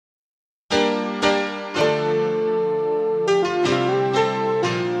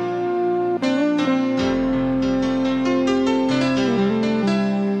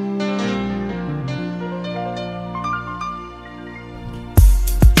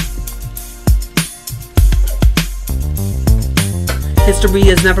History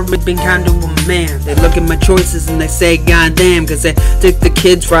has never been kind to a man. They look at my choices and they say goddamn, cause they take the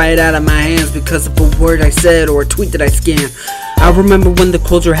kids right out of my hands because of a word I said or a tweet that I scanned. I remember when the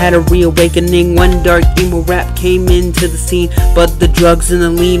culture had a reawakening, when dark emo rap came into the scene, but the drugs and the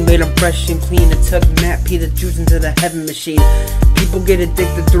lean made them fresh and clean. It took Matt P the juice into the heaven machine. People get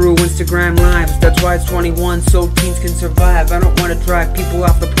addicted through Instagram lives, that's why it's 21 so teens can survive. I don't want to drive people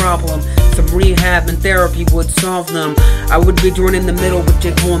off the problem, some rehab and therapy would solve them. I would be joined in the middle with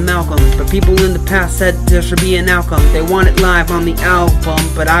J. Cole and Malcolm, but people in the past said there should be an outcome. They want it live on the album,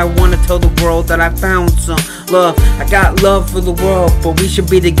 but I want to tell the world that I found some love. I got love for the world, but we should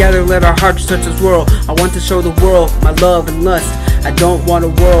be together, let our hearts touch this world. I want to show the world my love and lust. I don't want a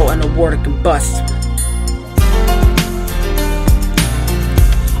world and a war to combust.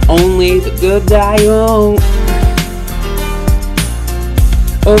 Only the good die young,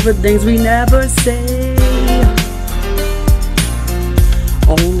 over things we never say.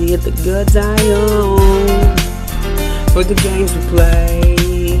 Only the good die young, for the games we play.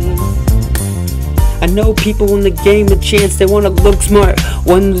 I know people in the game a chance, they want to look smart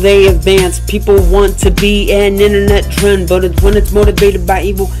when they advance. People want to be an internet trend, but when it's motivated by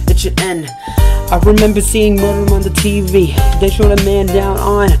evil, it should end. I remember seeing murder on the TV. They showed a man down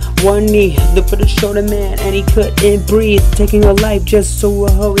on one knee. The footage showed a man and he couldn't breathe, taking a life just so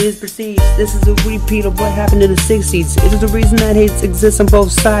how it is perceived. This is a repeat of what happened in the 60s. It is the reason that hate exists on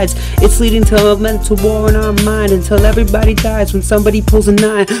both sides. It's leading to a mental war in our mind until everybody dies when somebody pulls a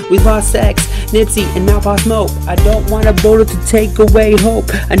 9. We lost X, Nipsey, and now Pop Smoke. I don't want a voter to take away hope.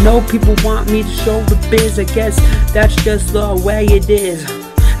 I know people want me to show the biz. I guess that's just the way it is.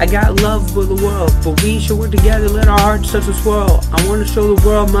 I got love for the world, but we should work together, let our hearts touch this world. I want to show the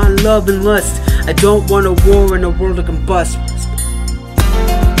world my love and lust. I don't want a war and a world to combust.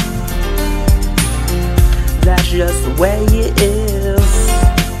 That's just the way it is.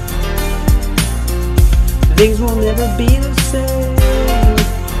 Things will never be the same.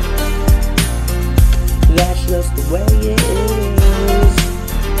 That's just the way it is.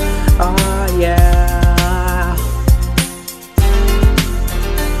 Oh yeah.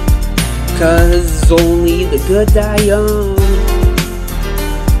 Cause only the good die young,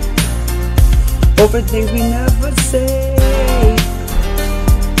 over things we never say.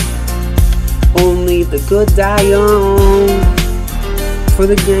 Only the good die young, for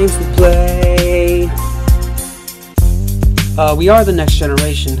the games we play. We are the next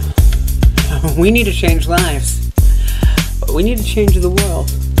generation. We need to change lives. We need to change the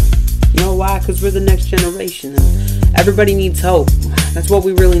world. You know why? Because we're the next generation and everybody needs hope. That's what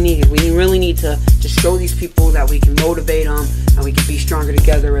we really need. We really need to show these people that we can motivate them and we can be stronger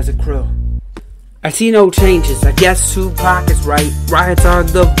together as a crew. I see no changes. I guess Tupac is right. Riots are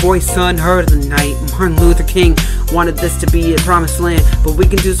the voice unheard of the night. Martin Luther King wanted this to be a promised land, but we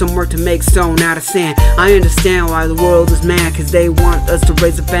can do some work to make stone out of sand. I understand why the world is mad, cause they want us to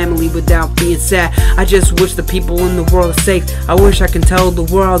raise a family without being sad. I just wish the people in the world are safe. I wish I can tell the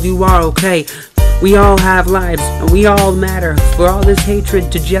world you are okay. We all have lives, and we all matter. For all this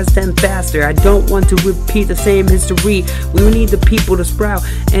hatred to just end faster. I don't want to repeat the same history. We need the people to sprout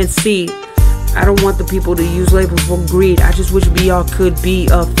and see. I don't want the people to use labels for greed. I just wish we all could be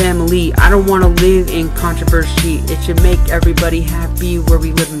a family. I don't want to live in controversy. It should make everybody happy where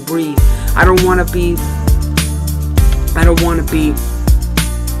we live and breathe. I don't want to be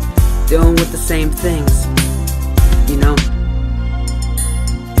dealing with the same things, you know.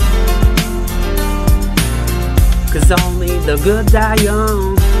 Cause only the good die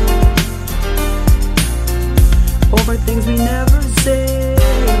young, over things we never say.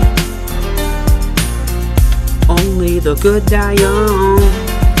 Only the good die young,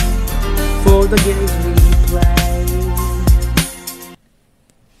 for the games we play.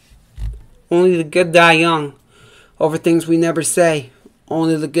 Only the good die young, over things we never say.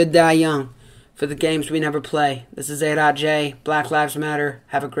 Only the good die young, for the games we never play. This is 𝗙𝗏𝗀, Black Lives Matter.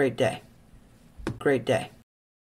 Have a great day. Great day.